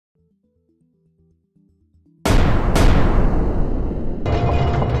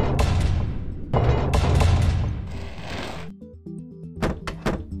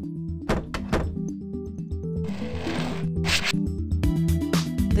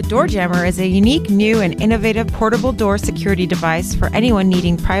The DoorJammer is a unique, new, and innovative portable door security device for anyone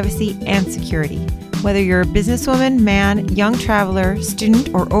needing privacy and security. Whether you're a businesswoman, man, young traveler, student,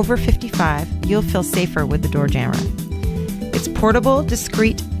 or over 55, you'll feel safer with the DoorJammer. It's portable,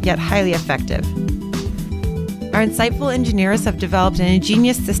 discreet, yet highly effective. Our insightful engineers have developed an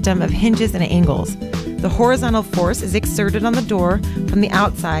ingenious system of hinges and angles. The horizontal force is exerted on the door from the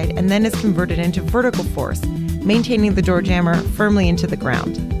outside and then is converted into vertical force, maintaining the DoorJammer firmly into the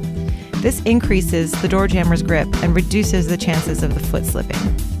ground. This increases the DoorJammer's grip and reduces the chances of the foot slipping.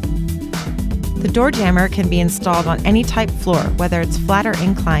 The DoorJammer can be installed on any type floor, whether it's flat or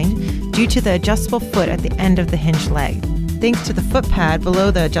inclined, due to the adjustable foot at the end of the hinged leg. Thanks to the foot pad below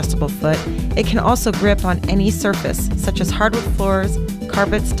the adjustable foot, it can also grip on any surface, such as hardwood floors,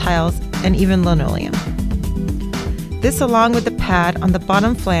 carpets, tiles, and even linoleum. This, along with the pad on the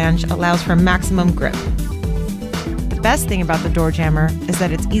bottom flange, allows for maximum grip. The best thing about the DoorJammer is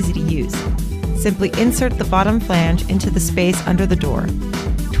that it's easy to use. Simply insert the bottom flange into the space under the door.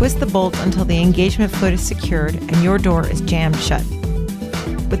 Twist the bolt until the engagement foot is secured and your door is jammed shut.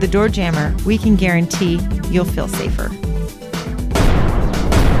 With the DoorJammer, we can guarantee you'll feel safer.